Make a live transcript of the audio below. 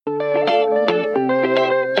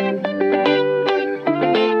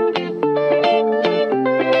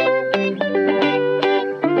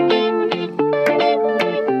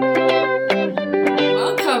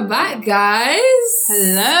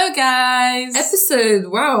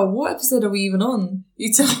episode. Wow, what episode are we even on?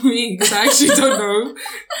 You tell me, because I actually don't know.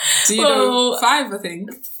 Do you know? 5, I think.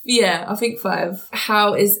 Yeah, I think 5.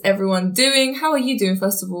 How is everyone doing? How are you doing,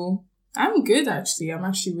 first of all? I'm good, actually. I'm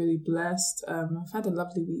actually really blessed. I've had a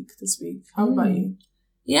lovely week this week. How about you?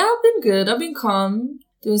 Yeah, I've been good. I've been calm.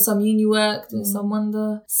 Doing some uni work, doing some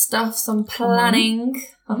wonder stuff, some planning.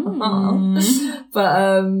 But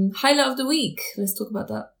highlight of the week. Let's talk about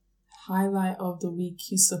that. Highlight of the week.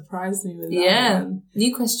 You surprised me with that. Yeah. One.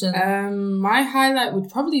 New question. My highlight would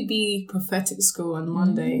probably be prophetic school on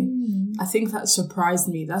Monday. I think that surprised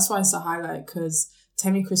me. That's why it's a highlight, because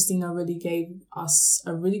Temi Christina really gave us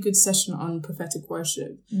a really good session on prophetic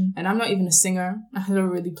worship. And I'm not even a singer. I don't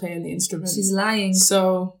really play any instruments. She's lying.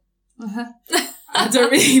 So, I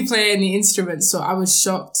don't really play any instruments. So I was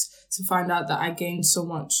shocked to find out that I gained so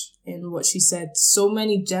much in what she said. So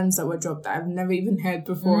many gems that were dropped that I've never even heard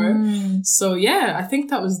before. So yeah, I think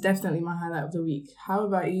that was definitely my highlight of the week. How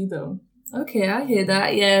about you though? Okay, I hear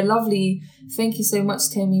that. Yeah, lovely. Thank you so much,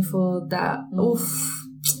 Temi, for that. Oof.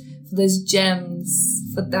 For those gems.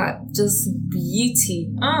 For that just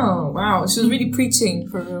beauty. Oh, wow. She was really preaching.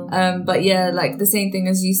 For real. But yeah, like the same thing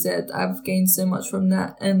as you said, I've gained so much from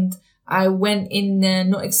that. And I went in there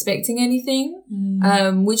not expecting anything,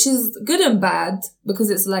 which is good and bad, because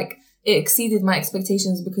it's like it exceeded my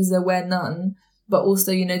expectations because there were none. But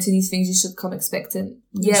also, you know, to these things you should come expectant.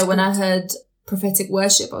 Yeah, when I heard prophetic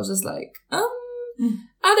worship, I was just like,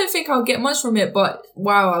 I don't think I'll get much from it, but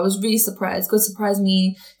wow, I was really surprised. God surprised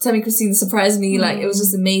me. Temi Christina surprised me. Like, it was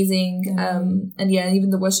just amazing. And yeah,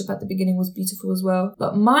 even the worship at the beginning was beautiful as well.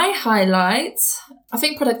 But my highlight, I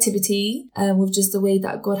think productivity, with just the way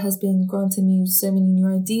that God has been granting me so many new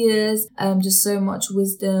ideas, just so much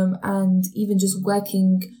wisdom, and even just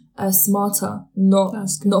working smarter, not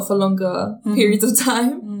for longer periods of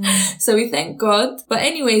time. So we thank God. But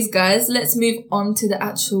anyways, guys, let's move on to the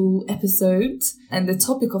actual episode and the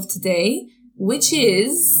topic of today, which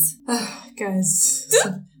is... guys,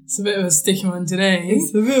 it's a bit of a sticky one today.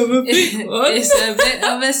 It's a bit of a big one. It's a bit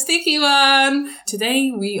of a sticky one.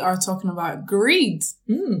 Today we are talking about greed.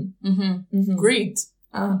 Greed.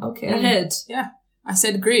 Okay, ahead. Yeah, I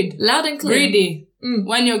said greed. Loud and clear. Greedy.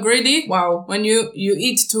 When you're greedy, wow. When you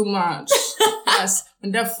eat too much. Yes.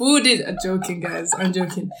 And the food is... I'm joking, guys. I'm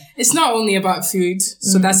joking. It's not only about food.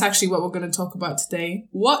 So that's actually what we're going to talk about today.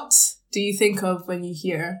 What do you think of when you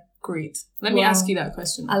hear greed? Let me ask you that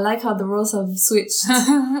question. I like how the roles have switched.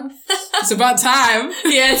 It's about time.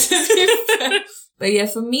 Yeah, But yeah,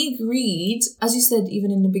 for me, greed, as you said,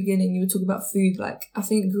 even in the beginning, you were talking about food. Like, I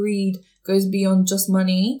think greed goes beyond just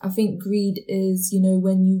money. I think greed is, you know,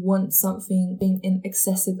 when you want something in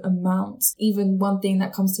excessive amounts. Even one thing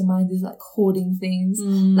that comes to mind is like hoarding things.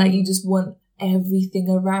 Like, you just want everything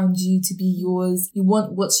around you to be yours. You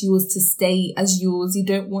want what's yours to stay as yours. You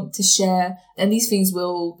don't want to share. And these things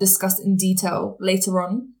we'll discuss in detail later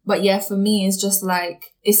on. But yeah, for me, it's just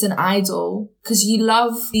like, it's an idol, because you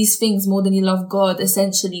love these things more than you love God,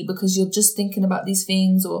 essentially, because you're just thinking about these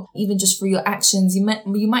things, or even just through your actions. You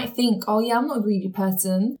might think, oh yeah, I'm not a greedy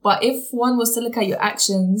person. But if one was to look at your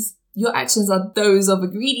actions are those of a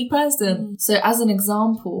greedy person. So as an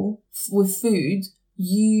example, with food,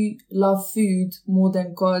 you love food more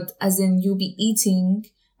than God, as in you'll be eating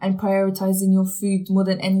and prioritizing your food more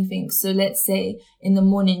than anything. So let's say in the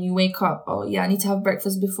morning you wake up, oh yeah, I need to have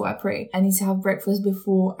breakfast before I pray. I need to have breakfast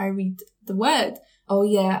before I read the word. Oh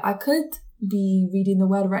yeah, I could be reading the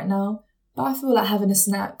word right now, but I feel like having a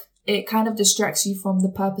snack. It kind of distracts you from the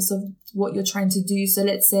purpose of what you're trying to do. So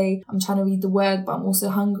let's say I'm trying to read the word, but I'm also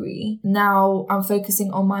hungry. Now I'm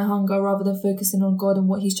focusing on my hunger rather than focusing on God and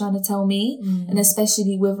what he's trying to tell me. And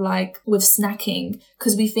especially with snacking,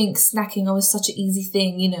 because we think snacking is such an easy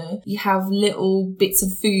thing. You know, you have little bits of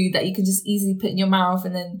food that you can just easily put in your mouth.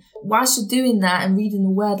 And then whilst you're doing that and reading the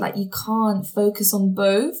word, like, you can't focus on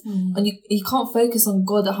both, and you can't focus on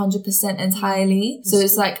God 100% entirely. So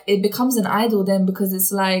it's like, it becomes an idol then, because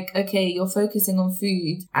it's like, okay, you're focusing on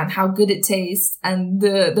food and how good it tastes and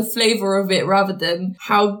the flavor of it, rather than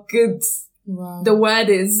how good the word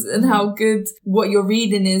is and how good what you're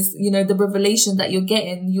reading is, you know, the revelation that you're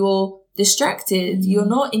getting. You're distracted. You're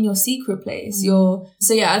not in your secret place. So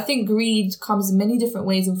yeah, I think greed comes in many different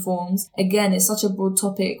ways and forms. Again, it's such a broad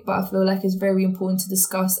topic, but I feel like it's very important to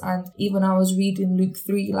discuss. And even I was reading Luke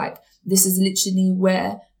 3, like, this is literally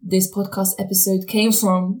where this podcast episode came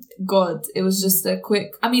from God. It was just a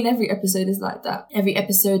quick, every episode is like that. Every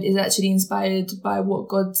episode is actually inspired by what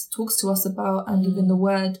God talks to us about and even the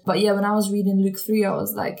word. But yeah, when I was reading Luke 3, I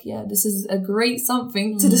was like, yeah, this is a great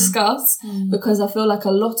something to discuss because I feel like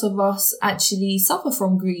a lot of us actually suffer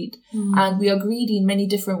from greed and we are greedy in many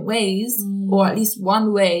different ways or at least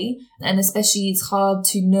one way. And especially it's hard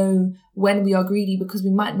to know when we are greedy because we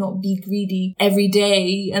might not be greedy every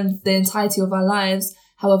day and the entirety of our lives.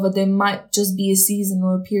 However, there might just be a season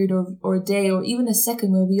or a period or a day or even a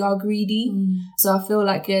second where we are greedy. So I feel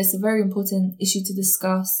like, yeah, it's a very important issue to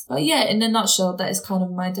discuss. But yeah, in a nutshell, that is kind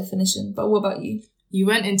of my definition. But what about you? You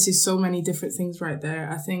went into so many different things right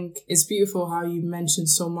there. I think it's beautiful how you mentioned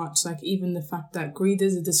so much, like even the fact that greed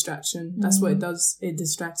is a distraction. That's what it does. It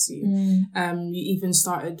distracts you. You even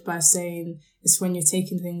started by saying it's when you're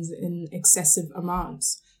taking things in excessive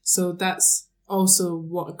amounts. So that's also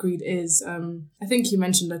what greed is. I think you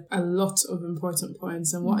mentioned a lot of important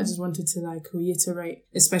points, and what I just wanted to reiterate,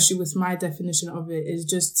 especially with my definition of it, is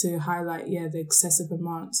just to highlight the excessive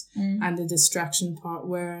amounts and the distraction part,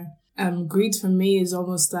 where greed for me is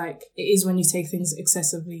almost like it is when you take things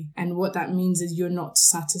excessively, and what that means is you're not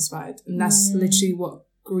satisfied, and that's literally what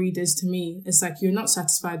greed is to me. It's like you're not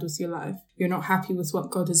satisfied with your life, you're not happy with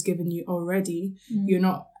what God has given you already, you're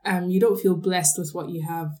not you don't feel blessed with what you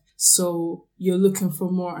have, so you're looking for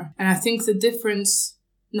more. And I think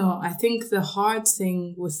I think the hard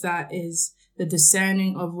thing with that is the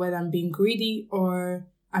discerning of whether I'm being greedy or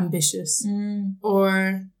ambitious,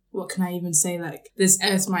 or what can I even say? Like, this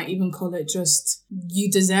earth might even call it just,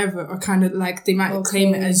 you deserve it, or kind of like they might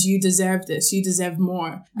claim it as, you deserve this, you deserve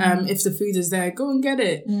more. If the food is there, go and get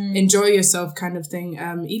it. Enjoy yourself kind of thing.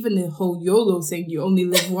 Even the whole YOLO thing, you only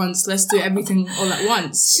live once, let's do everything all at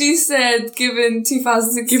once. She said, given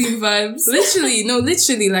 2016 vibes.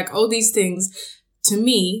 Literally, like all these things. To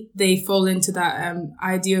me, they fall into that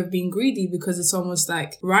idea of being greedy, because it's almost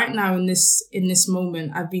like right now in this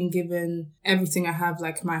moment, I've been given everything I have,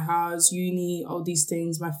 like my house, uni, all these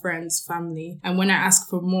things, my friends, family. And when I ask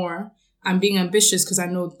for more, I'm being ambitious because I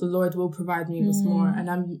know the Lord will provide me with more.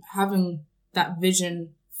 And I'm having that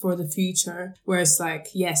vision for the future where it's like,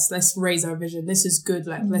 yes, let's raise our vision. This is good.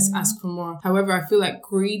 Like, let's ask for more. However, I feel like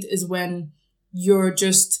greed is when you're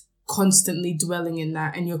just constantly dwelling in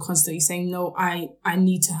that and you're constantly saying, no, I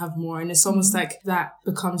need to have more. And it's almost like that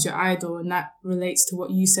becomes your idol. And that relates to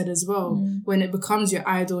what you said as well. When it becomes your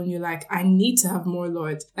idol and you're like, I need to have more,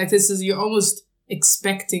 Lord. Like, you're almost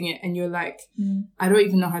expecting it, and you're like, I don't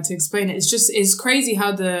even know how to explain it. It's crazy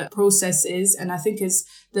how the process is. And I think it's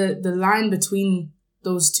the line between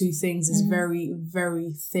those two things is very,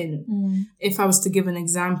 very thin. If I was to give an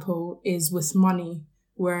example, is with money,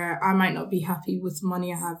 where I might not be happy with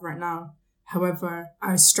money I have right now. However,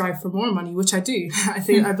 I strive for more money, which I do.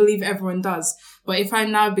 I believe everyone does. But if I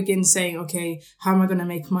now begin saying, okay, how am I going to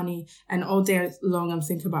make money? And all day long, I'm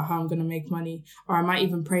thinking about how I'm going to make money. Or I might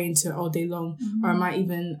even pray into it all day long. Or I might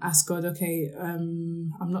even ask God, okay,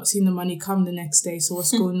 I'm not seeing the money come the next day, so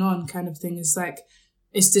what's going on, kind of thing. It's like,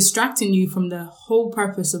 it's distracting you from the whole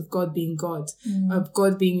purpose of God being God, of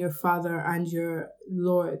God being your Father and your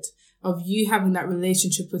Lord, of you having that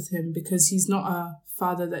relationship with Him, because He's not a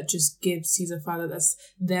Father that just gives. He's a Father that's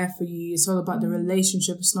there for you. It's all about the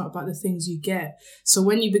relationship. It's not about the things you get. So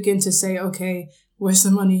when you begin to say, okay, where's the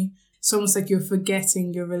money? It's almost like you're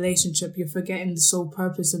forgetting your relationship. You're forgetting the sole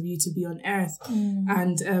purpose of you to be on earth.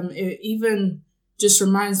 And it even just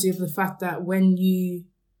reminds you of the fact that when you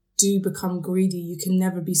do become greedy, you can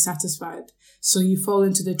never be satisfied. So you fall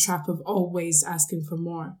into the trap of always asking for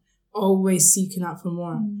more, always seeking out for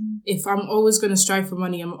more. If I'm always going to strive for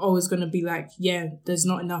money, I'm always going to be like, yeah, there's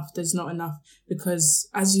not enough. Because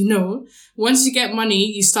as you know, once you get money,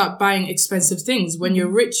 you start buying expensive things. When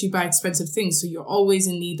you're rich, you buy expensive things. So you're always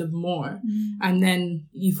in need of more. And then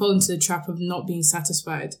you fall into the trap of not being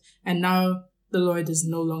satisfied. And now the Lord is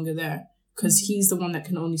no longer there, because He's the one that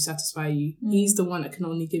can only satisfy you. He's the one that can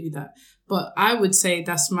only give you that. But I would say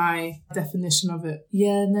that's my definition of it.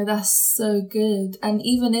 Yeah, no, that's so good. And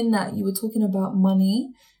even in that, you were talking about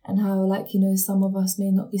money and how, like, you know, some of us may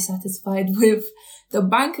not be satisfied with the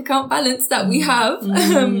bank account balance that we have.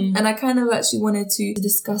 And I kind of actually wanted to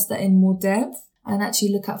discuss that in more depth and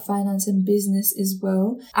actually look at finance and business as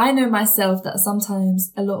well. I know myself that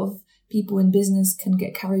sometimes a lot of people in business can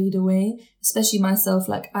get carried away, especially myself.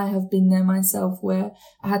 Like, I have been there myself, where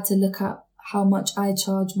I had to look at how much I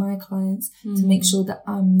charge my clients to make sure that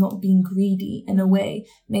I'm not being greedy in a way,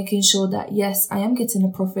 making sure that, yes, I am getting a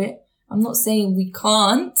profit. I'm not saying we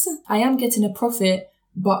can't. I am getting a profit,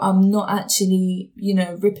 but I'm not actually, you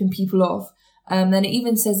know, ripping people off. And it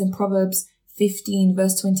even says in Proverbs 15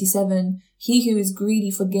 verse 27, he who is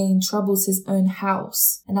greedy for gain troubles his own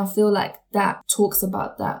house. And I feel like that talks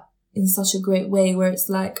about that in such a great way, where it's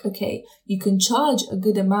like, okay, you can charge a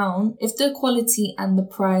good amount if the quality and the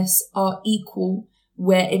price are equal,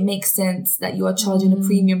 where it makes sense that you are charging a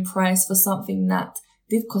premium price for something that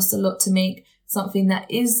did cost a lot to make, something that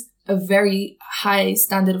is a very high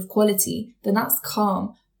standard of quality, then that's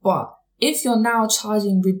calm. But if you're now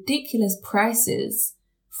charging ridiculous prices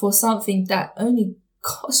for something that only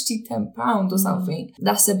cost you £10 or something,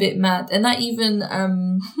 that's a bit mad. And that even,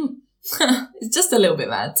 it's just a little bit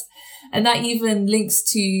mad. And that even links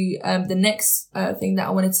to the next thing that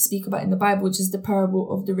I wanted to speak about in the Bible, which is the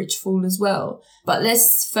parable of the rich fool as well. But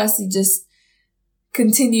let's firstly just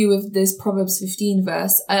continue with this Proverbs 15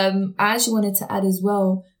 verse. I actually wanted to add as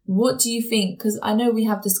well, what do you think? Because I know we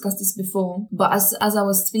have discussed this before, but as I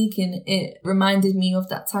was speaking, it reminded me of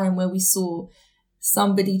that time where we saw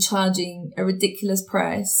somebody charging a ridiculous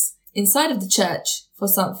price inside of the church for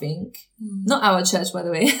something. Not our church, by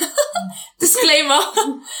the way. Disclaimer.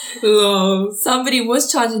 Lol. Somebody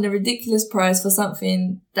was charging a ridiculous price for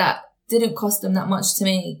something that didn't cost them that much to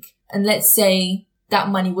make. And let's say that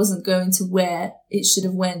money wasn't going to where it should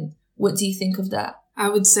have went. What do you think of that? I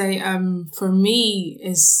would say, for me,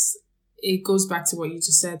 it goes back to what you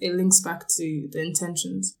just said. It links back to the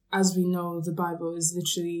intentions. As we know, the Bible is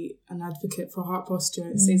literally an advocate for heart posture.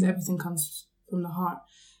 It says everything comes from the heart.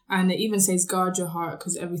 And it even says guard your heart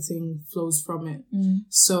because everything flows from it.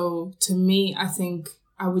 So to me, I think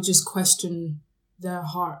I would just question their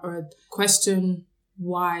heart, or question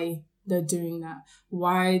why they're doing that,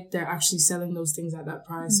 why they're actually selling those things at that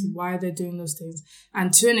price, why they're doing those things.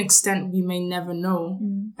 And to an extent, we may never know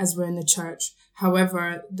as we're in the church.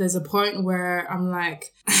 However, there's a point where I'm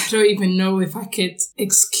like, I don't even know if I could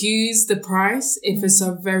excuse the price if it's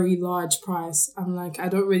a very large price. I'm like, I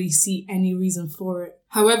don't really see any reason for it.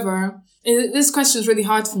 However, this question is really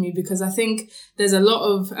hard for me because I think there's a lot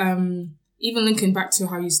of, even linking back to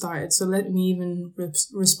how you started. So let me even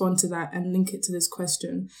respond to that and link it to this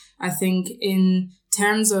question. I think in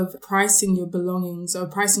terms of pricing your belongings or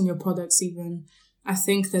pricing your products even, I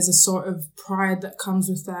think there's a sort of pride that comes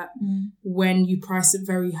with that when you price it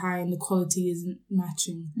very high and the quality isn't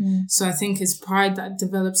matching. So I think it's pride that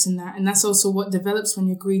develops in that. And that's also what develops when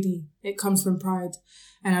you're greedy. It comes from pride.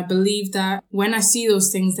 And I believe that when I see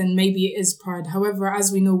those things, then maybe it is pride. However,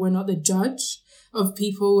 as we know, we're not the judge of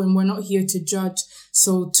people and we're not here to judge.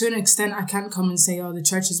 So to an extent, I can't come and say, oh, the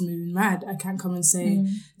church is moving mad. I can't come and say,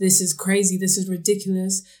 this is crazy, this is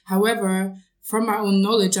ridiculous. However, from my own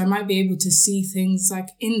knowledge, I might be able to see things like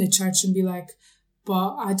in the church and be like,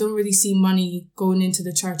 but I don't really see money going into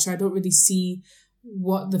the church. I don't really see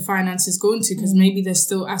what the finance is going to, because maybe they're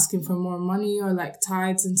still asking for more money or like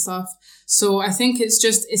tithes and stuff. So I think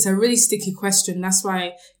it's a really sticky question. That's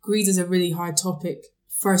why greed is a really hard topic.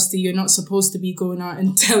 Firstly, you're not supposed to be going out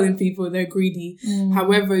and telling people they're greedy.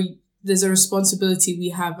 However, there's a responsibility we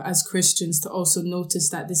have as Christians to also notice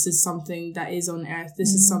that this is something that is on earth. This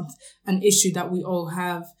is an issue that we all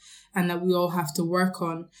have and that we all have to work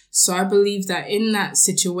on. So I believe that in that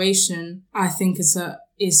situation, I think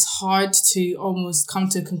it's hard to almost come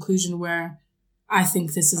to a conclusion where I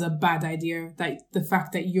think this is a bad idea, like the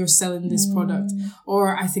fact that you're selling this product,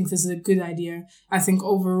 or I think this is a good idea. I think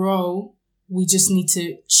overall, we just need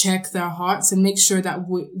to check their hearts and make sure that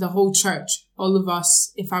the whole church, all of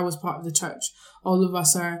us, if I was part of the church, all of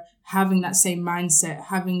us are having that same mindset,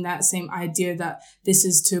 having that same idea that this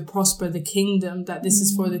is to prosper the kingdom, that this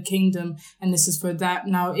is for the kingdom and this is for that.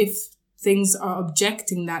 Now, if things are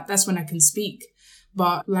objecting that, that's when I can speak.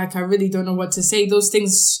 But like, I really don't know what to say. Those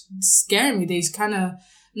things scare me. They kind of,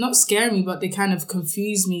 not scare me, but they kind of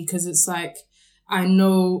confuse me because it's like, I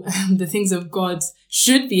know the things of God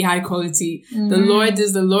should be high quality. The Lord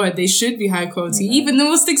is the Lord. They should be high quality. Even the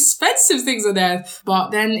most expensive things on earth. But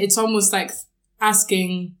then it's almost like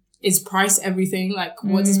asking, is price everything? Like,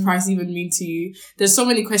 what does price even mean to you? There's so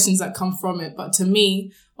many questions that come from it. But to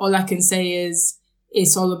me, all I can say is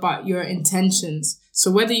it's all about your intentions.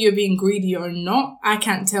 So whether you're being greedy or not, I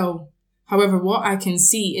can't tell. However, what I can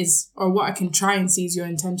see is, or what I can try and see is your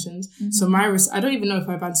intentions. So I don't even know if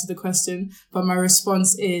I've answered the question, but my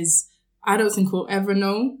response is, I don't think we'll ever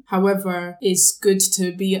know. However, it's good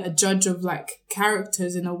to be a judge of like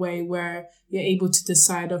characters in a way where you're able to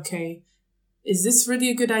decide, okay, is this really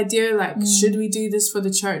a good idea? Like, should we do this for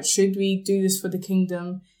the church? Should we do this for the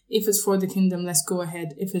kingdom? If it's for the kingdom, let's go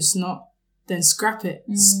ahead. If it's not, then scrap it.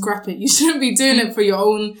 Scrap it. You shouldn't be doing it for your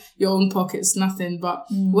own pockets, nothing. But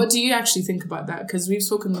what do you actually think about that? Because we've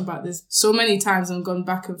spoken about this so many times and gone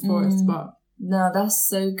back and forth, but... No, that's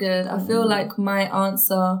so good. I feel like my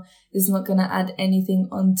answer is not going to add anything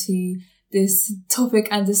onto this topic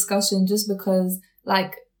and discussion, just because,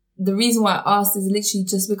 like, the reason why I asked is literally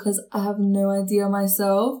just because I have no idea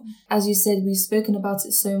myself. As you said, we've spoken about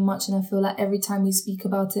it so much, and I feel like every time we speak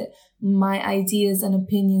about it, my ideas and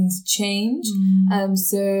opinions change.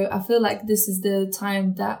 So I feel like this is the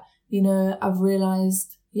time that, you know, I've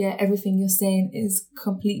realized, yeah, everything you're saying is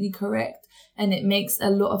completely correct. And it makes a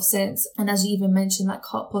lot of sense. And as you even mentioned, like,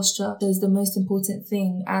 heart posture is the most important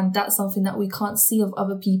thing. And that's something that we can't see of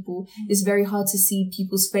other people. It's very hard to see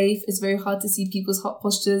people's faith. It's very hard to see people's heart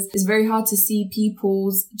postures. It's very hard to see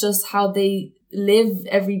people's just how they live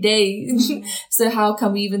every day. So how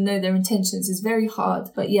can we even know their intentions? It's very hard.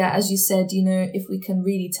 But yeah, as you said, you know, if we can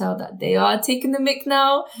really tell that they are taking the mick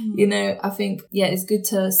now, you know, I think, yeah, it's good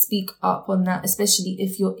to speak up on that, especially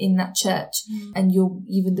if you're in that church and you're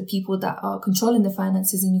even the people that are controlling the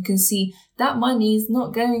finances, and you can see that money is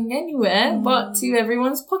not going anywhere but to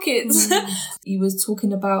everyone's pockets. He was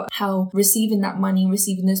talking about how receiving that money,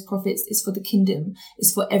 receiving those profits is for the kingdom,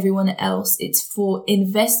 it's for everyone else, it's for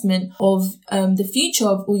investment of the future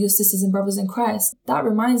of all your sisters and brothers in Christ. That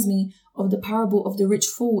reminds me of the parable of the rich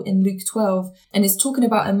fool in Luke 12. And it's talking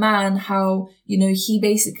about a man, how, you know, he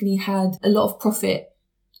basically had a lot of profit.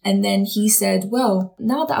 And then he said, well,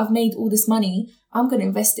 now that I've made all this money, I'm going to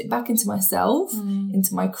invest it back into myself,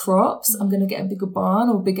 into my crops. I'm going to get a bigger barn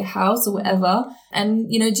or a bigger house or whatever.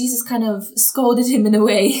 And, you know, Jesus kind of scolded him in a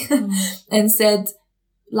way and said,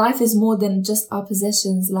 life is more than just our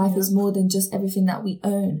possessions. Life is more than just everything that we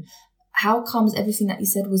own. How comes everything that you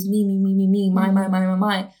said was me,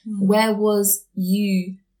 my? Where was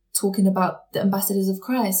you talking about the ambassadors of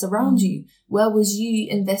Christ around you? Where was you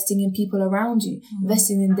investing in people around you,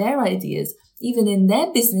 investing in their ideas, even in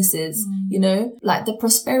their businesses, you know, like the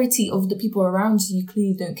prosperity of the people around you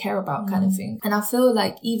clearly don't care about kind of thing. And I feel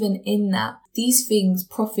like even in that, these things,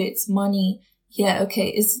 profits, money, yeah, okay,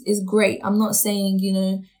 it's great. I'm not saying, you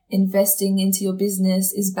know, investing into your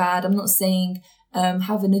business is bad. I'm not saying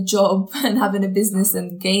having a job and having a business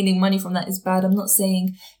and gaining money from that is bad. I'm not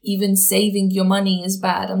saying even saving your money is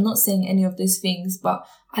bad. I'm not saying any of those things. But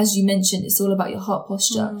as you mentioned, it's all about your heart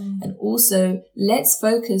posture. And also, let's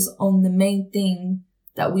focus on the main thing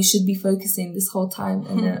that we should be focusing this whole time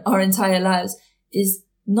and our entire lives is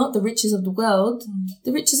not the riches of the world,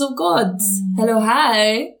 the riches of God. Hello,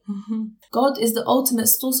 hi. God is the ultimate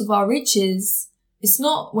source of our riches. It's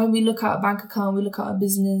not when we look at our bank account, we look at our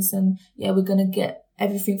business and yeah, we're going to get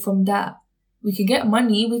everything from that. We could get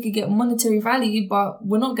money, we could get monetary value, but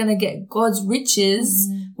we're not going to get God's riches.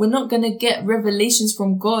 We're not going to get revelations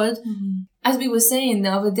from God. As we were saying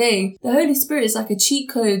the other day, the Holy Spirit is like a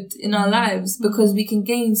cheat code in our lives because we can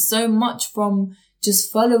gain so much from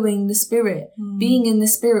just following the Spirit, being in the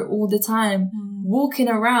Spirit all the time, walking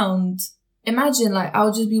around. Imagine, like,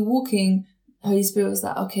 I'll just be walking. Holy Spirit was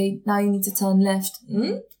like, okay, now you need to turn left.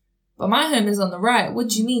 But my home is on the right. What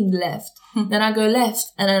do you mean left? Then I go left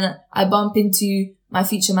and then I bump into my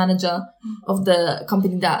future manager of the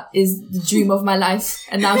company that is the dream of my life.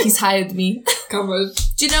 And now he's hired me. Come on.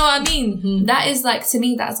 Do you know what I mean? That is like, to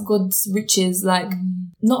me, that's God's riches. Like,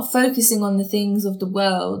 not focusing on the things of the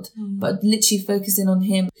world, but literally focusing on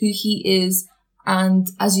him, who he is. And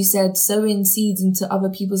as you said, sowing seeds into other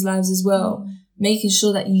people's lives as well. Making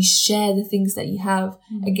sure that you share the things that you have.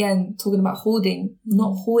 Again, talking about hoarding,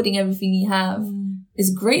 not hoarding everything you have. It's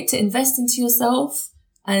great to invest into yourself.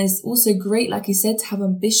 And it's also great, like you said, to have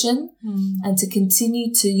ambition and to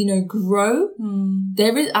continue to, you know, grow.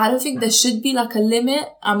 I don't think there should be like a limit.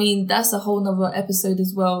 I mean, that's a whole nother episode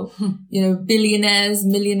as well. You know, billionaires,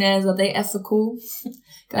 millionaires, are they ethical?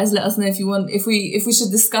 Guys, let us know if we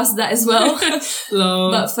should discuss that as well.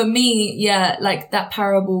 But for me, yeah, like that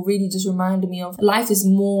parable really just reminded me of life is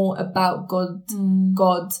more about God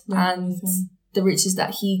and the riches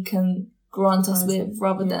that he can grant us with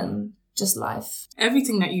rather than just life.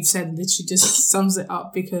 Everything that you've said literally just sums it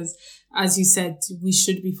up because, as you said, we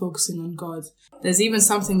should be focusing on God. There's even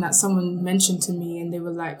something that someone mentioned to me and they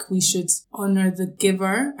were like, we should honor the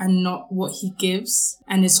giver and not what he gives.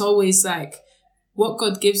 And it's always like, what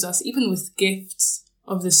God gives us, even with gifts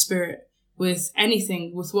of the Spirit, with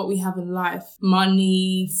anything, with what we have in life,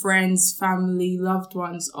 money, friends, family, loved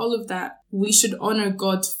ones, all of that, we should honor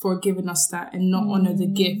God for giving us that and not honor the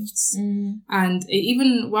gifts. And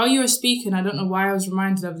even while you were speaking, I don't know why I was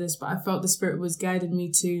reminded of this, but I felt the Spirit was guiding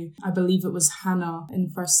me to, I believe it was Hannah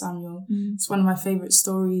in 1 Samuel. It's one of my favorite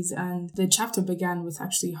stories. And the chapter began with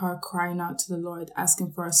actually her crying out to the Lord,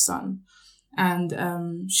 asking for a son.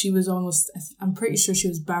 And she was I'm pretty sure she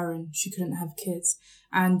was barren. She couldn't have kids.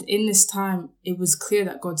 And in this time, it was clear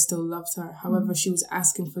that God still loved her. However, she was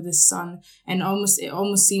asking for this son, and it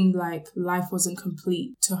almost seemed like life wasn't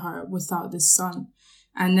complete to her without this son.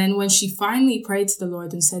 And then when she finally prayed to the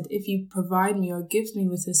Lord and said, if you provide me or give me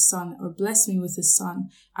with this son or bless me with this son,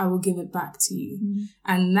 I will give it back to you.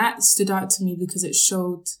 And that stood out to me because it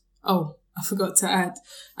showed, I forgot to add,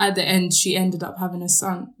 at the end, she ended up having a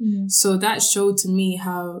son. So that showed to me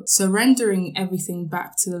how surrendering everything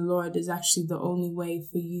back to the Lord is actually the only way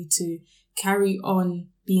for you to carry on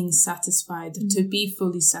being satisfied, to be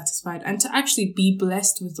fully satisfied, and to actually be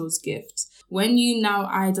blessed with those gifts. When you now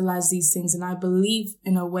idolize these things, and I believe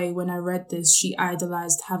in a way when I read this, she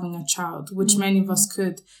idolized having a child, which many of us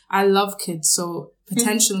could. I love kids, so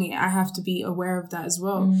potentially I have to be aware of that as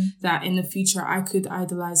well, that in the future I could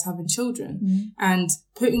idolize having children. And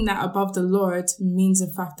putting that above the Lord means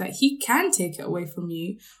the fact that he can take it away from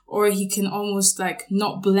you, or he can almost like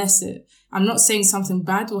not bless it. I'm not saying something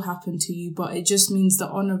bad will happen to you, but it just means the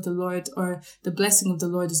honor of the Lord or the blessing of the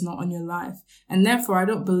Lord is not on your life. And therefore, I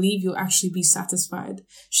don't believe you'll actually be satisfied.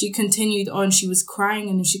 She continued on. She was crying,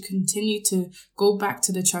 and she continued to go back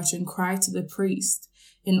to the church and cry to the priest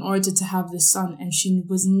in order to have this son, and she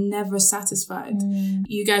was never satisfied.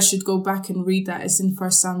 You guys should go back and read that. It's in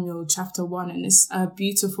 1 Samuel chapter 1, and it's a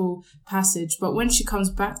beautiful passage. But when she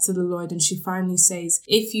comes back to the Lord and she finally says,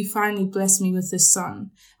 if you finally bless me with this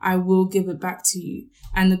son, I will give it back to you.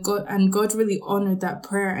 And God really honored that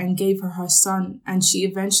prayer and gave her son, and she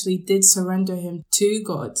eventually did surrender him to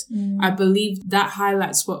God. I believe that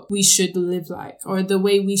highlights what we should live like, or the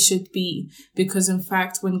way we should be, because in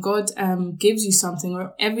fact, when God gives you something,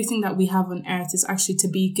 or everything that we have on earth is actually to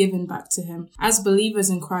be given back to him. As believers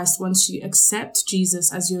in Christ, once you accept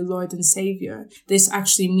Jesus as your Lord and Savior, this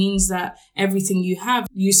actually means that everything you have,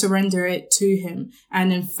 you surrender it to him.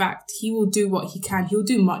 And in fact, he will do what he can. He'll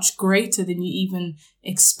do much greater than you even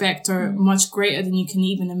expect, or much greater than you can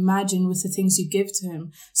even imagine with the things you give to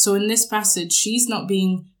him. So in this passage, she's not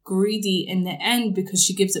being greedy in the end because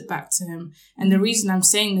she gives it back to him. And the reason I'm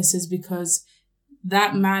saying this is because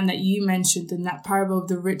that man that you mentioned in that parable of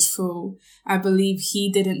the rich fool, I believe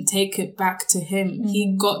he didn't take it back to him.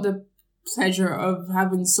 He got the pleasure of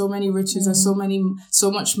having so many riches or so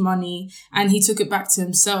much money, and he took it back to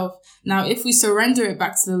himself. Now, if we surrender it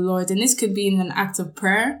back to the Lord, and this could be in an act of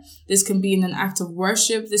prayer, this can be in an act of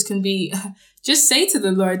worship, this can be just say to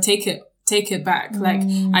the Lord, take it back. Like,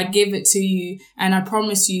 I give it to you, and I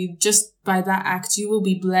promise you, just by that act, you will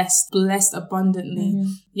be blessed abundantly.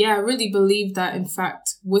 Yeah, I really believe that, in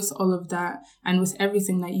fact, with all of that, and with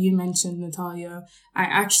everything that you mentioned, Natalia, I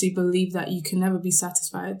actually believe that you can never be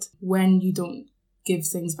satisfied when you don't give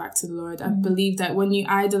things back to the Lord. I believe that when you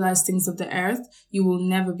idolize things of the earth, you will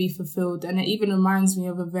never be fulfilled. And it even reminds me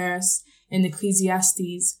of a verse in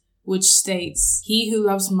Ecclesiastes, which states, he who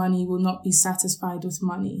loves money will not be satisfied with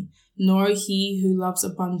money, nor he who loves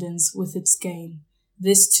abundance with its gain.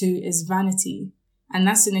 This too is vanity. And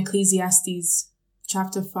that's in Ecclesiastes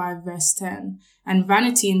chapter 5, verse 10. And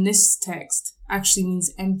vanity in this text actually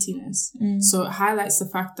means emptiness. So it highlights the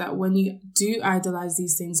fact that when you do idolize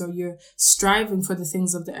these things, or you're striving for the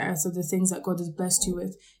things of the earth, or the things that God has blessed you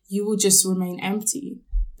with, you will just remain empty,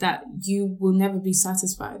 that you will never be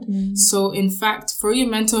satisfied. So in fact, for your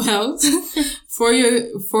mental health, for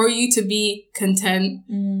you to be content,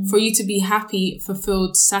 for you to be happy,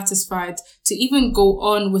 fulfilled, satisfied, to even go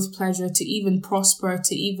on with pleasure, to even prosper,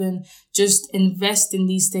 to even just invest in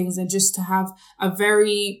these things, and just to have a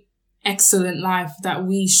very excellent life that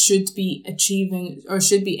we should be achieving, or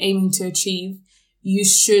should be aiming to achieve, you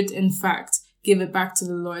should in fact give it back to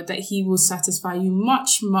the Lord, that he will satisfy you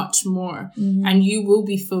much, much more, and you will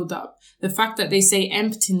be filled up. The fact that they say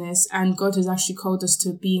emptiness, and God has actually called us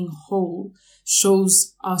to being whole,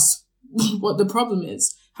 shows us what the problem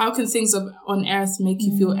is. How can things on earth make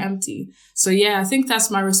you feel empty? So yeah, I think that's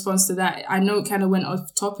my response to that. I know it kind of went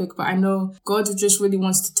off topic, but I know God just really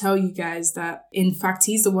wants to tell you guys that, in fact,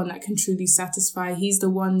 he's the one that can truly satisfy. He's the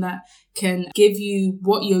one that can give you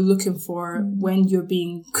what you're looking for when you're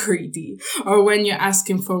being greedy, or when you're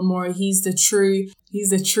asking for more. He's the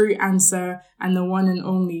true answer, and the one and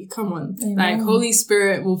only. Come on. Amen. Like, Holy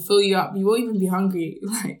Spirit will fill you up. You won't even be hungry.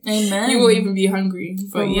 Like, amen. You won't even be hungry.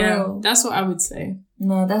 But yeah, that's what I would say.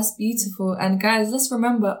 No, that's beautiful. And guys, let's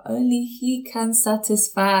remember, only he can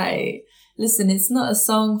satisfy. Listen, it's not a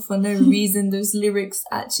song for no reason. Those lyrics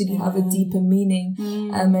actually have a deeper meaning.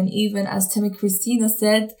 And even as Timmy Christina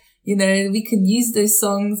said, You know, we can use those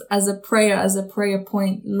songs as a prayer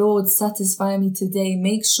point. Lord, satisfy me today.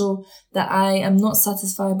 Make sure that I am not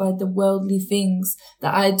satisfied by the worldly things,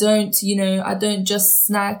 that I don't just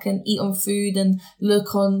snack and eat on food and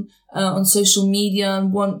look on social media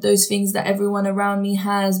and want those things that everyone around me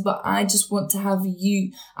has, but I just want to have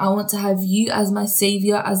you. I want to have you as my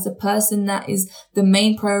savior, as the person that is the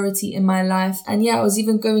main priority in my life. And yeah, I was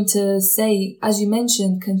even going to say, as you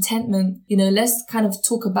mentioned, contentment, let's kind of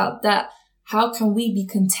talk about that. How can we be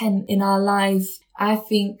content in our life? I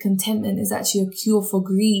think contentment is actually a cure for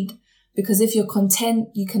greed. Because if you're content,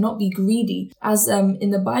 you cannot be greedy. As in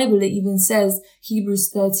the Bible, it even says,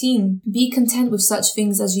 Hebrews 13, be content with such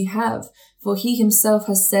things as you have. For he himself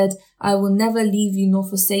has said, I will never leave you nor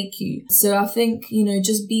forsake you. So I think,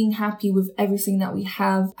 just being happy with everything that we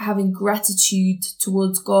have, having gratitude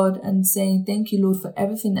towards God and saying, thank you, Lord, for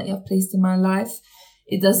everything that you have placed in my life.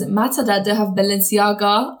 It doesn't matter that I don't have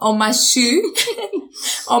Balenciaga on my shoe,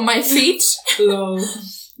 on my feet.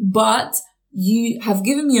 But you have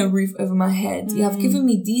given me a roof over my head. You have given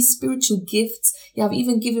me these spiritual gifts. You have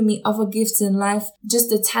even given me other gifts in life, just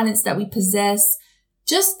the talents that we possess.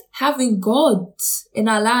 Just having God in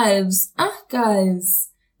our lives. Guys,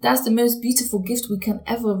 that's the most beautiful gift we can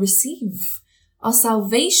ever receive. Our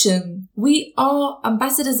salvation. We are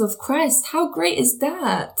ambassadors of Christ. How great is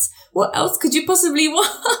that? What else could you possibly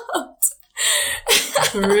want?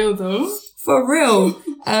 For real though. For real.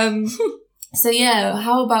 So yeah,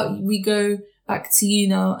 how about we go back to you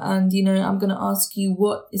now, and I'm going to ask you,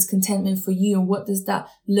 what is contentment for you and what does that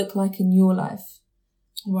look like in your life?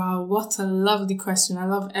 Wow, what a lovely question. I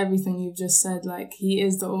love everything you've just said. Like, he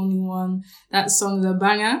is the only one. That song, The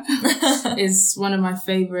Banger, is one of my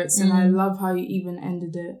favorites, and I love how you even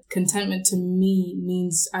ended it. Contentment to me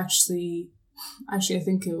means actually, I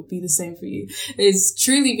think it will be the same for you. It's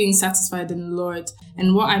truly being satisfied in the Lord.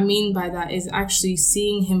 And what I mean by that is actually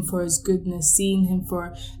seeing him for his goodness, seeing him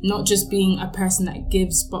for not just being a person that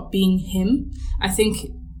gives, but being him. I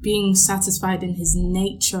think being satisfied in his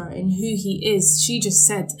nature, in who he is. She just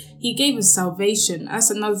said he gave us salvation.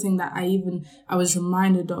 That's another thing that I was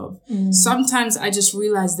reminded of. Sometimes I just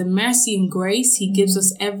realize the mercy and grace he gives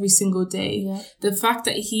us every single day. Yeah. The fact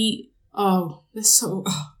that there's so...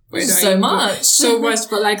 so much,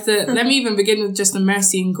 but let me even begin with just the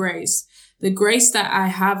mercy and grace. The grace that I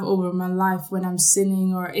have over my life when I'm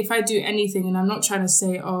sinning, or if I do anything, and I'm not trying to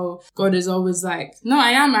say, oh, God is always like, no, I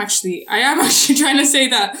am actually trying to say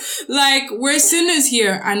that, like, we're sinners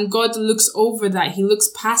here, and God looks over that. He looks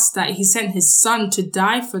past that. He sent his son to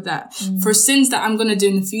die for that, for sins that I'm going to do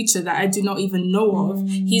in the future that I do not even know of.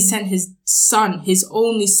 He sent his son, his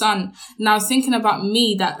only son. Now, thinking about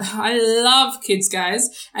me, that I love kids, guys,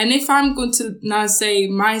 and if I'm going to now say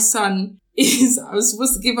my son I was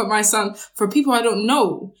supposed to give up my son for people I don't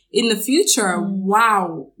know in the future.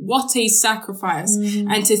 Wow, what a sacrifice.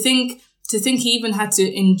 And to think he even had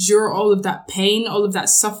to endure all of that pain, all of that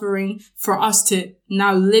suffering for us to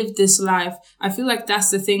now live this life. I feel like that's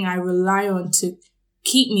the thing I rely on to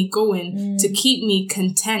keep me going, to keep me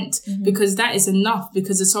content, because that is enough,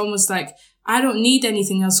 because it's almost like I don't need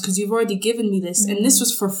anything else because you've already given me this, and this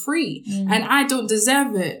was for free, and I don't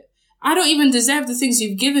deserve it. I don't even deserve the things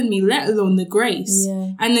you've given me, let alone the grace.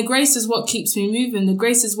 Yeah. And the grace is what keeps me moving. The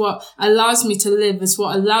grace is what allows me to live. It's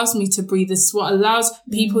what allows me to breathe. It's what allows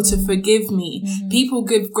people to forgive me. People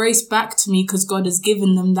give grace back to me because God has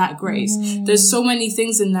given them that grace. There's so many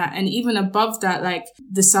things in that. And even above that, like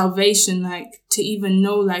the salvation, like to even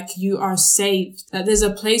know like you are saved, that there's a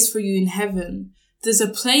place for you in heaven. There's a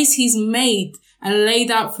place he's made and laid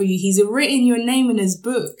out for you. He's written your name in his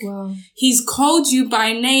book. Wow. He's called you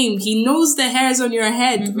by name. He knows the hairs on your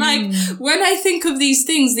head. Like, when I think of these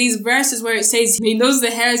things, these verses where it says he knows the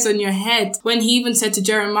hairs on your head, when he even said to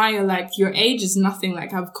Jeremiah, like, your age is nothing.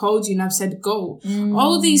 Like, I've called you and I've said, go.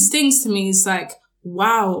 All these things to me is like,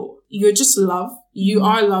 wow, you're just love. You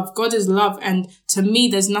are love. God is love. And to me,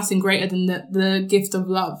 there's nothing greater than the gift of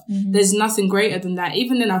love. There's nothing greater than that.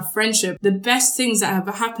 Even in our friendship, the best things that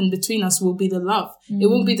have happened between us will be the love. It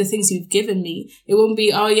won't be the things you've given me. It won't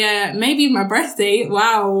be, oh yeah, maybe my birthday.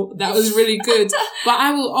 Wow, that was really good. But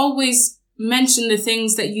I will always mention the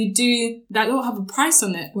things that you do that don't have a price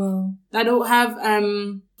on it. Wow. That don't have,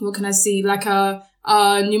 what can I see? Like a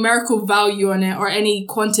numerical value on it, or any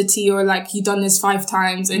quantity, or like you done this 5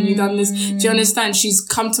 times and you done this. Do you understand? She's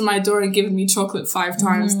come to my door and given me chocolate 5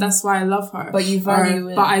 times. That's why I love her. But you value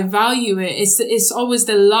it. But I value it. It's always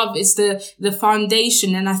the love. It's the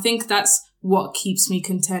foundation. And I think that's what keeps me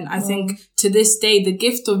content. I think to this day, the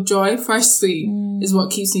gift of joy, firstly, is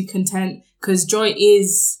what keeps me content, because joy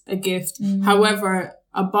is a gift. However,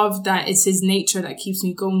 above that, it's his nature that keeps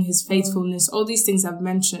me going, his faithfulness, all these things I've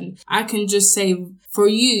mentioned. I can just say, for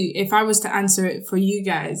you, if I was to answer it for you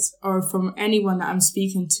guys, or from anyone that I'm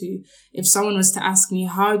speaking to, if someone was to ask me,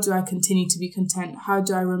 how do I continue to be content? How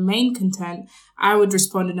do I remain content? I would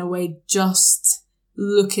respond in a way, just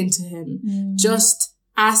look into him. Just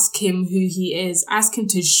ask him who he is. Ask him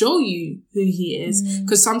to show you who he is.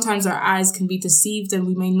 Because sometimes our eyes can be deceived and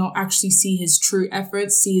we may not actually see his true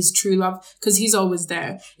efforts, see his true love, because he's always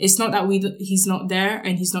there. It's not that he's not there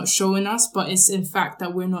and he's not showing us, but it's in fact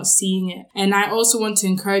that we're not seeing it. And I also want to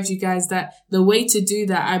encourage you guys that the way to do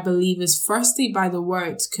that, I believe, is firstly by the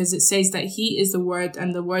word, because it says that he is the word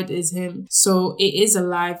and the word is him. So it is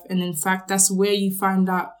alive. And in fact, that's where you find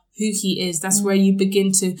out who he is. That's where you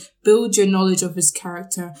begin to build your knowledge of his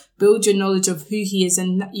character, build your knowledge of who he is,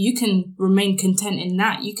 and you can remain content in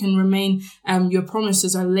that. You can remain, your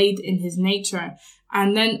promises are laid in his nature.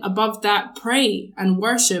 And then above that, pray and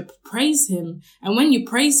worship, praise him. And when you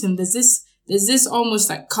praise him, there's this almost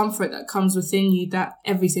like comfort that comes within you that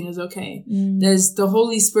everything is okay. There's the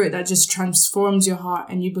Holy Spirit that just transforms your heart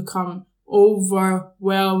and you become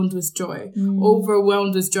overwhelmed with joy.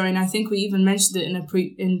 Overwhelmed with joy. And I think we even mentioned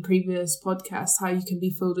it in previous podcasts, how you can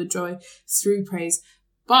be filled with joy through praise.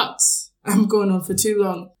 But I'm going on for too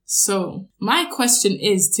long. So my question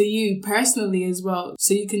is to you personally as well,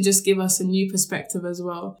 so you can just give us a new perspective as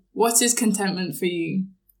well. What is contentment for you?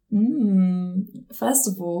 First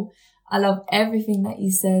of all, I love everything that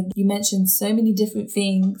you said. You mentioned so many different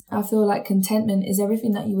things. I feel like contentment is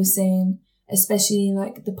everything that you were saying, especially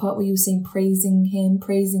like the part where you were saying praising him,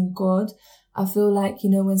 praising God. I feel like,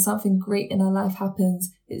 when something great in our life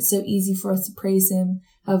happens, it's so easy for us to praise him.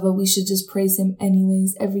 However, we should just praise him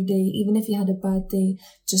anyways, every day. Even if you had a bad day,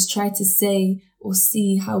 just try to say or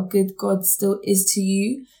see how good God still is to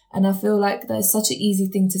you. And I feel like that is such an easy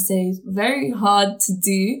thing to say. It's very hard to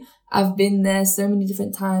do. I've been there so many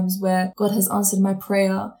different times where God has answered my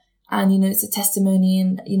prayer and, it's a testimony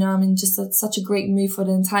and, I'm in just such a great mood for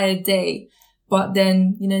the entire day. But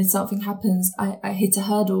then, something happens. I hit a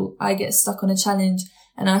hurdle. I get stuck on a challenge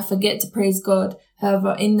and I forget to praise God.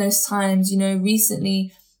 However, in those times,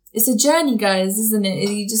 recently, it's a journey, guys, isn't it?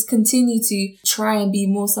 You just continue to try and be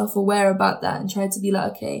more self-aware about that and try to be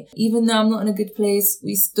like, okay, even though I'm not in a good place,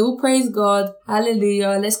 we still praise God.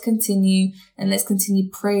 Hallelujah. Let's continue and let's continue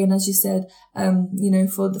praying, as you said,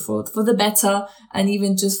 for the better, and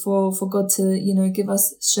even just for God to, give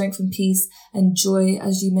us strength and peace and joy,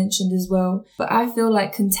 as you mentioned as well. But I feel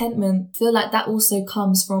like contentment, that also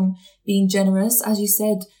comes from being generous. As you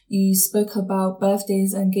said, you spoke about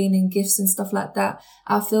birthdays and gaining gifts and stuff like that.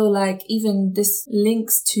 I feel like even this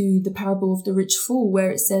links to the parable of the rich fool,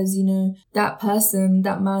 where it says,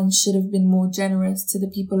 that man should have been more generous to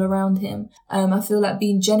the people around him. I feel like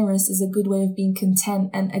being generous is a good way of being content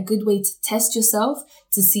and a good way to test yourself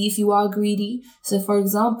to see if you are greedy. So for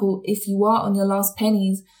example, if you are on your last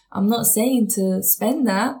pennies, I'm not saying to spend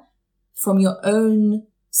that from your own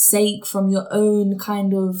sake, from your own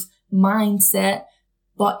kind of mindset.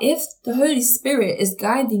 But if the Holy Spirit is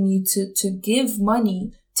guiding you to give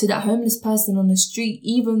money to that homeless person on the street,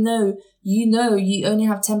 even though you only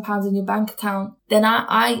have £10 in your bank account, then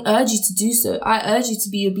I urge you to do so. I urge you to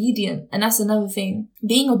be obedient. And that's another thing.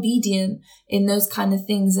 Being obedient in those kind of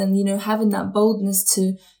things and, having that boldness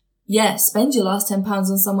to, spend your last £10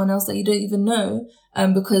 on someone else that you don't even know,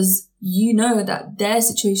 because you know that their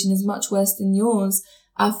situation is much worse than yours.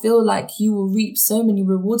 I feel like you will reap so many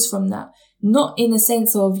rewards from that. Not in a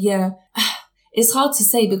sense of, it's hard to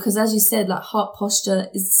say because as you said, like heart posture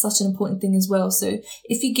is such an important thing as well. So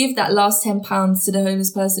if you give that last £10 to the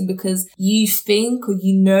homeless person because you think or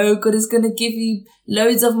God is going to give you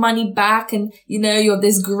loads of money back and, you're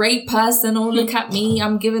this great person, oh, look at me,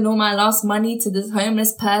 I'm giving all my last money to this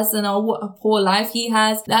homeless person, oh, what a poor life he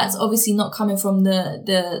has. That's obviously not coming from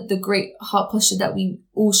the great heart posture that we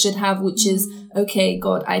all should have, which is, okay,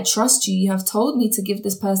 God, I trust you. You have told me to give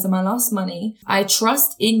this person my last money. I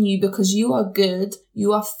trust in you because you are good.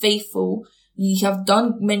 You are faithful. You have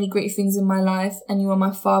done many great things in my life and you are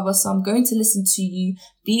my father. So I'm going to listen to you,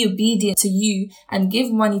 be obedient to you and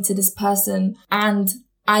give money to this person. And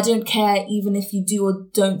I don't care even if you do or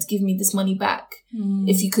don't give me this money back.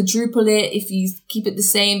 If you quadruple it, if you keep it the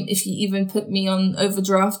same, if you even put me on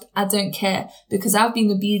overdraft, I don't care because I've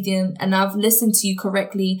been obedient and I've listened to you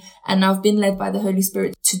correctly and I've been led by the Holy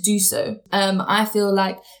Spirit to do so. I feel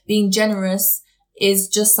like being generous is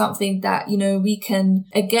just something that, we can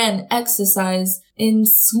again exercise in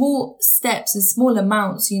small steps, in small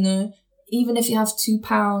amounts, even if you have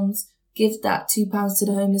 £2, give that £2 to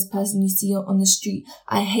the homeless person you see on the street.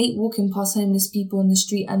 I hate walking past homeless people on the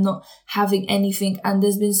street and not having anything. And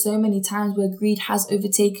there's been so many times where greed has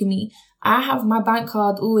overtaken me. I have my bank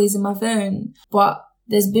card always in my phone, but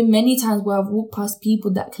there's been many times where I've walked past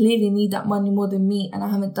people that clearly need that money more than me and I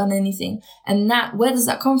haven't done anything. And where does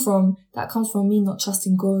that come from? That comes from me not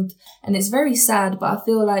trusting God. And it's very sad, but I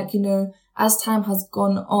feel like, as time has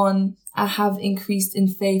gone on, I have increased in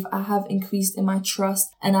faith, I have increased in my trust,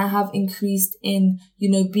 and I have increased in,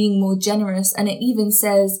 being more generous. And it even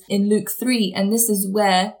says in Luke 3, and this is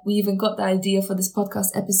where we even got the idea for this podcast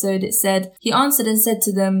episode. It said, he answered and said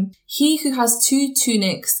to them, he who has 2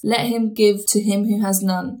 tunics, let him give to him who has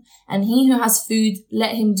none. And he who has food,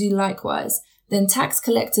 let him do likewise. Then tax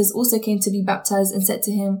collectors also came to be baptized and said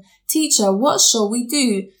to him, Teacher, what shall we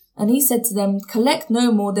do? And he said to them, collect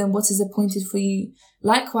no more than what is appointed for you.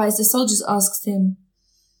 Likewise, the soldiers asked him,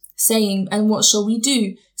 saying, and what shall we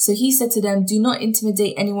do? So he said to them, do not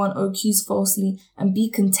intimidate anyone or accuse falsely, and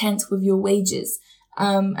be content with your wages.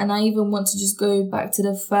 And I even want to just go back to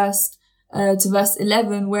to verse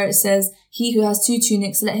 11, where it says, he who has 2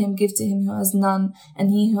 tunics, let him give to him who has none,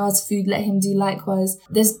 and he who has food, let him do likewise.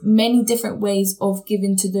 There's many different ways of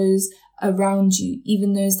giving to those around you,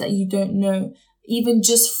 even those that you don't know, even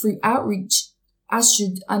just through outreach.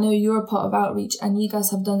 Astrid, I know you're a part of outreach and you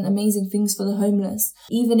guys have done amazing things for the homeless.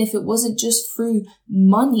 Even if it wasn't just through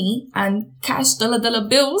money and cash, dollar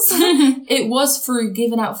bills, it was through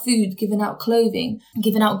giving out food, giving out clothing,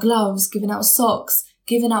 giving out gloves, giving out socks,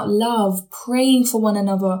 giving out love, praying for one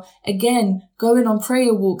another. Again, going on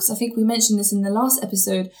prayer walks. I think we mentioned this in the last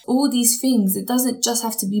episode. All these things, it doesn't just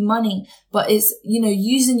have to be money, but it's,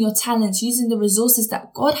 using your talents, using the resources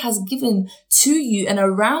that God has given to you and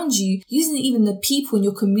around you, using even the people in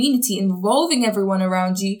your community, involving everyone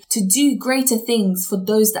around you to do greater things for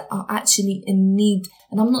those that are actually in need.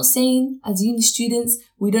 And I'm not saying as uni students,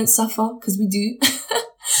 we don't suffer, because we do.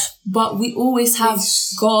 But we always have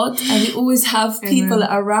God, and we always have people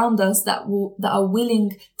around us that are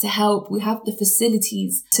willing to help. We have the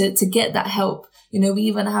facilities to get that help. We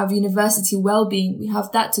even have university well-being. We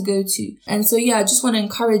have that to go to. And so, I just want to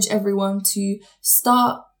encourage everyone to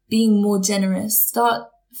start being more generous. Start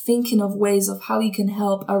thinking of ways of how you can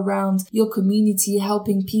help around your community,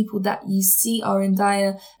 helping people that you see are in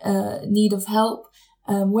dire need of help.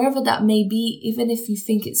 Wherever that may be, even if you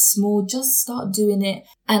think it's small, just start doing it.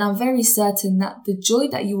 And I'm very certain that the joy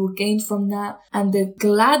that you will gain from that and the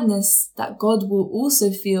gladness that God will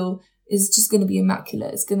also feel is just going to be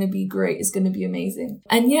immaculate. It's going to be great. It's going to be amazing.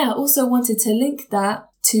 And I also wanted to link that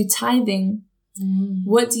to tithing.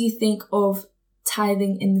 What do you think of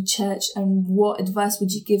tithing in the church, and what advice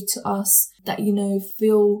would you give to us that,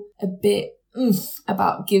 feel a bit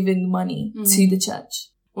about giving money to the church?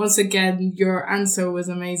 Once again, your answer was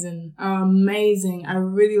amazing. Amazing. I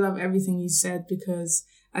really love everything you said, because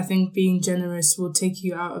I think being generous will take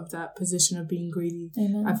you out of that position of being greedy.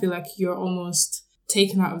 Amen. I feel like you're almost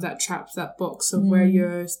taken out of that trap, that box of where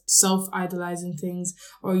you're self-idolizing things,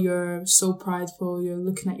 or you're so prideful, you're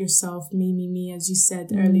looking at yourself, me, as you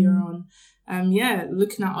said earlier on.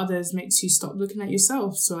 Looking at others makes you stop looking at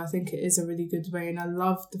yourself. So I think it is a really good way. And I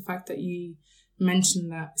love the fact that you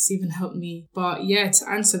mentioned that. It's even helped me. But to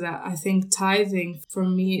answer that, I think tithing for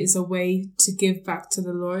me is a way to give back to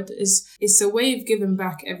the Lord. It's a way of giving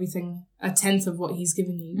back everything, 1/10 of what he's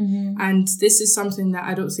given you. And this is something that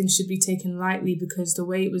I don't think should be taken lightly, because the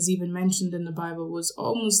way it was even mentioned in the Bible was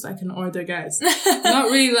almost like an order, guys. Not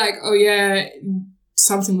really like,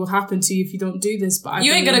 something will happen to you if you don't do this, but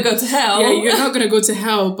you ain't gonna go to hell. Yeah, you're not gonna go to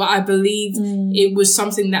hell. But I believe it was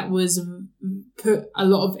something that was put a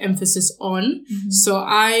lot of emphasis on. So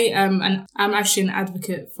I'm actually an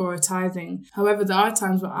advocate for tithing. However, there are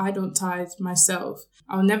times where I don't tithe myself.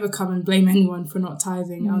 I'll never come and blame anyone for not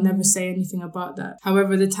tithing. I'll never say anything about that.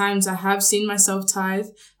 However, the times I have seen myself tithe,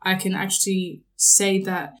 I can actually say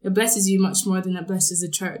that it blesses you much more than it blesses the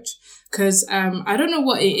church. Because I don't know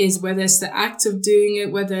what it is, whether it's the act of doing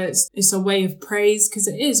it, whether it's a way of praise, because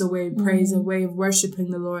it is a way of praise, a way of worshiping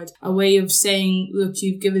the Lord, a way of saying, look,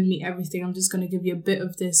 you've given me everything, I'm just going to give you a bit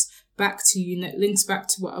of this back to you. And it links back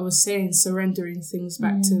to what I was saying, surrendering things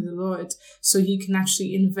back to the Lord so he can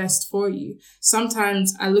actually invest for you.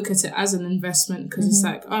 Sometimes I look at it as an investment, because it's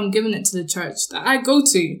like, I'm giving it to the church that I go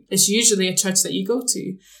to. It's usually a church that you go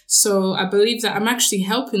to. So I believe that I'm actually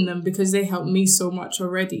helping them because they help me so much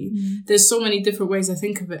already. There's so many different ways I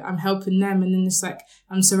think of it. I'm helping them, and then it's like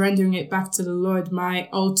I'm surrendering it back to the Lord, my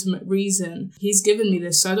ultimate reason. He's given me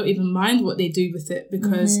this, so I don't even mind what they do with it,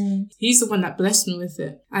 because he's the one that blessed me with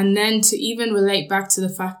it. And then then to even relate back to the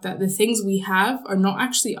fact that the things we have are not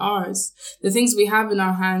actually ours. The things we have in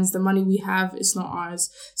our hands, the money we have, is not ours.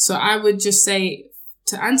 So I would just say,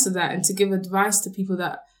 to answer that and to give advice to people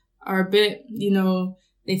that are a bit,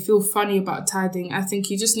 they feel funny about tithing, I think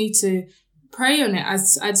you just need to pray on it.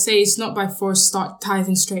 I'd say it's not by force start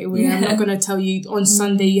tithing straight away. I'm not going to tell you on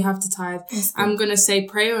Sunday you have to tithe. I'm going to say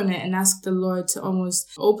pray on it and ask the Lord to almost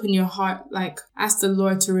open your heart, like ask the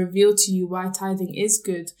Lord to reveal to you why tithing is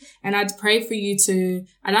good. And I'd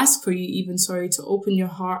ask for you to open your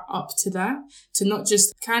heart up to that, to not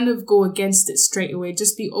just kind of go against it straight away.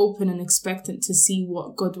 Just be open and expectant to see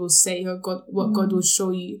what God will say or what God will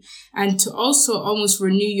show you. And to also almost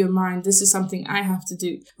renew your mind. This is something I have to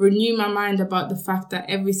do. Renew my mind about the fact that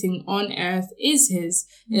everything on earth is His.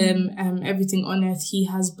 Everything on earth He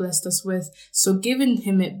has blessed us with. So giving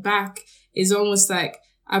Him it back is almost like,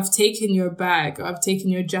 I've taken your bag, or I've taken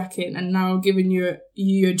your jacket, and now I'm giving you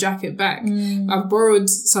your jacket back. I've borrowed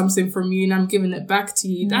something from you and I'm giving it back to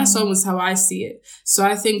you. That's almost how I see it. So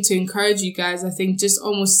I think to encourage you guys, I think just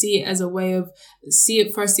almost see it as a way of, see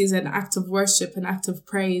it firstly as an act of worship, an act of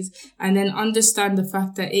praise, and then understand the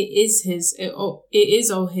fact that it is His, it is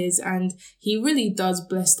all His, and He really does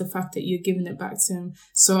bless the fact that you're giving it back to Him.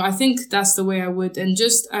 So I think that's the way I would, and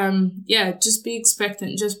just be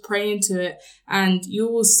expectant, just pray into it, and you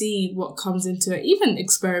will see what comes into it. Even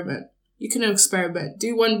experiment. You can experiment.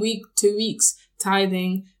 Do 1 week, 2 weeks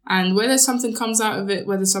tithing, and whether something comes out of it,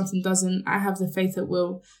 whether something doesn't, I have the faith it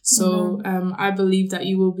will. So I believe that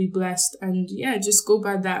you will be blessed, and just go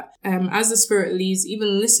by that. As the Spirit leads,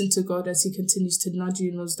 even listen to God as He continues to nudge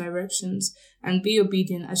you in those directions, and be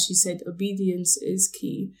obedient. As she said, obedience is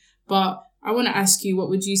key. But I want to ask you, what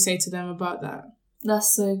would you say to them about that?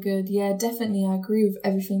 That's so good. Yeah, definitely. I agree with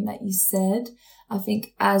everything that you said. I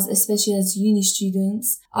think especially as uni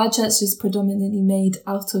students, our church is predominantly made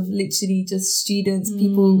out of literally just students,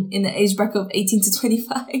 people in the age bracket of 18 to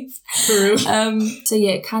 25. True. So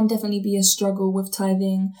it can definitely be a struggle with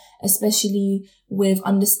tithing, especially with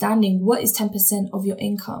understanding what is 10% of your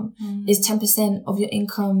income. Is 10% of your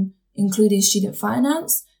income including student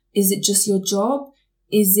finance? Is it just your job?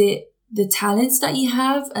 Is it the talents that you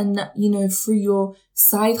have and, through your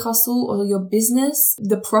side hustle or your business,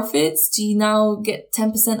 the profits? Do you now get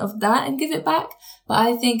 10% of that and give it back? But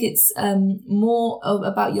I think it's more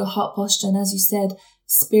about your heart posture. And as you said,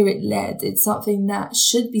 Spirit-led. It's something that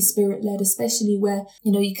should be Spirit-led, especially where,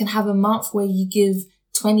 you can have a month where you give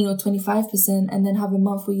 20 or 25% and then have a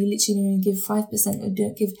month where you literally only give 5% or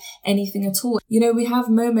don't give anything at all. We have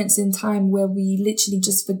moments in time where we literally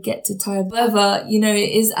just forget to tithe. However,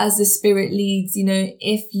 it is as the Spirit leads.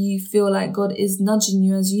 If you feel like God is nudging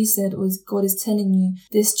you, as you said, or God is telling you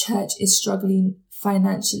this church is struggling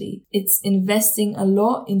financially, it's investing a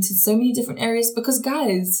lot into so many different areas, because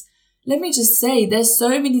guys, let me just say, there's so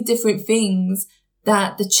many different things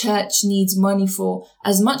that the church needs money for.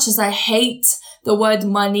 As much as I hate the word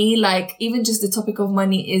money, like even just the topic of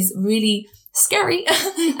money is really scary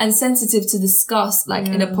and sensitive to discuss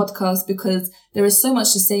in a podcast, because there is so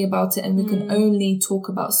much to say about it and we can only talk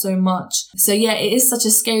about so much. So it is such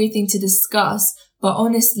a scary thing to discuss, but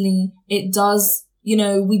honestly, it does,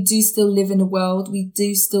 we do still live in a world, we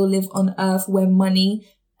do still live on earth where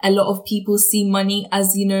a lot of people see money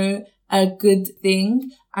as, a good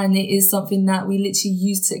thing. And it is something that we literally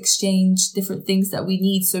use to exchange different things that we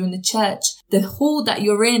need. So in the church, the hall that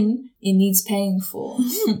you're in, it needs paying for.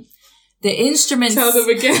 The instruments. Tell them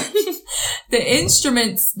again. The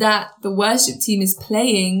instruments that the worship team is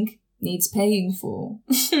playing needs paying for.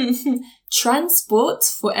 Transport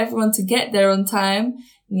for everyone to get there on time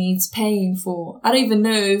needs paying for. I don't even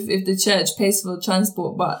know if the church pays for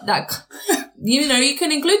transport, but that, you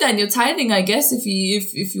can include that in your tithing, I guess, if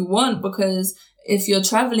you want, because if you're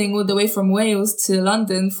traveling all the way from Wales to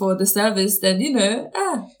London for the service, then,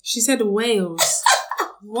 She said Wales.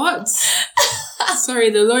 What? Sorry,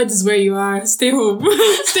 the Lord is where you are. Stay home.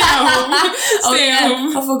 Stay home. Stay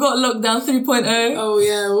home. I forgot lockdown 3.0. Oh,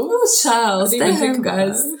 yeah. Oh, child. Stay home,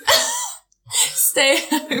 guys. Stay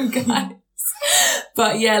home, guys.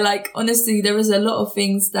 But honestly, there is a lot of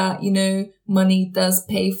things that, money does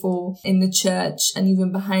pay for in the church and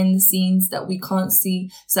even behind the scenes that we can't see.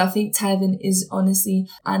 So I think tithing is honestly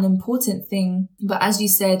an important thing. But as you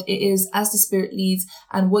said, it is as the Spirit leads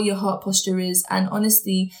and what your heart posture is. And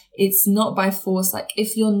honestly, it's not by force.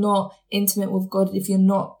 If you're not intimate with God, if you're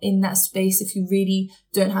not in that space, if you really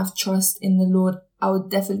don't have trust in the Lord, I would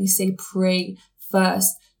definitely say pray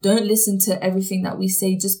first. Don't listen to everything that we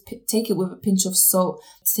say. Just take it with a pinch of salt.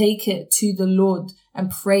 Take it to the Lord and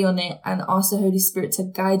pray on it and ask the Holy Spirit to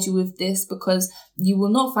guide you with this, because you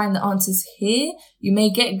will not find the answers here. You may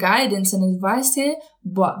get guidance and advice here,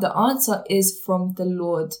 but the answer is from the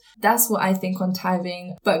Lord. That's what I think on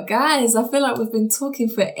tithing. But guys, I feel like we've been talking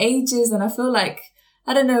for ages, and I feel like,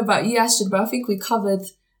 I don't know about you, Astrid, but I think we covered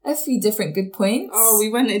a few different good points. Oh, we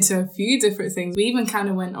went into a few different things. We even kind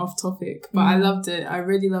of went off topic, but I loved it. I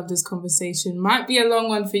really loved this conversation. Might be a long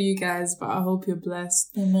one for you guys, but I hope you're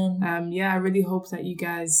blessed. Amen. Yeah, I really hope that you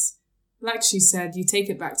guys, like she said, you take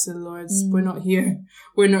it back to the Lord. We're not here.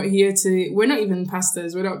 We're not even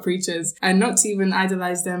pastors. We're not preachers. And not to even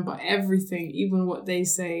idolize them, but everything, even what they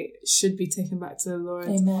say, should be taken back to the Lord.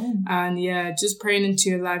 Amen. And yeah, just praying into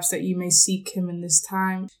your lives that you may seek him in this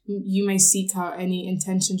time. You may seek out any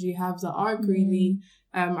intentions you have that are greedy.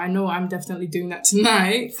 I know I'm definitely doing that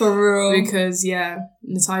tonight. For real. Because, yeah,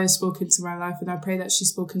 Natalia's spoken to my life, and I pray that she's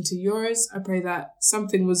spoken to yours. I pray that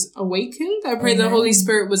something was awakened. I pray the Holy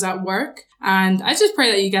Spirit was at work. And I just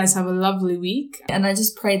pray that you guys have a lovely week. And I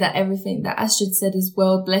just pray that everything that Astrid said as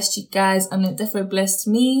well blessed you guys, and it definitely blessed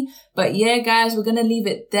me. But yeah, guys, we're going to leave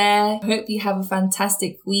it there. Hope you have a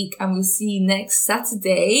fantastic week, and we'll see you next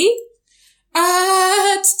Saturday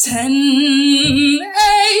at 10 a.m.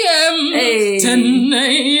 Hey. 10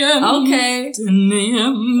 a.m. Okay. 10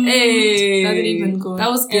 a.m. Hey. That didn't even go.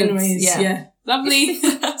 That was good. Anyways, yeah. Lovely.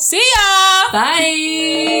 See ya.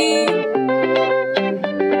 Bye.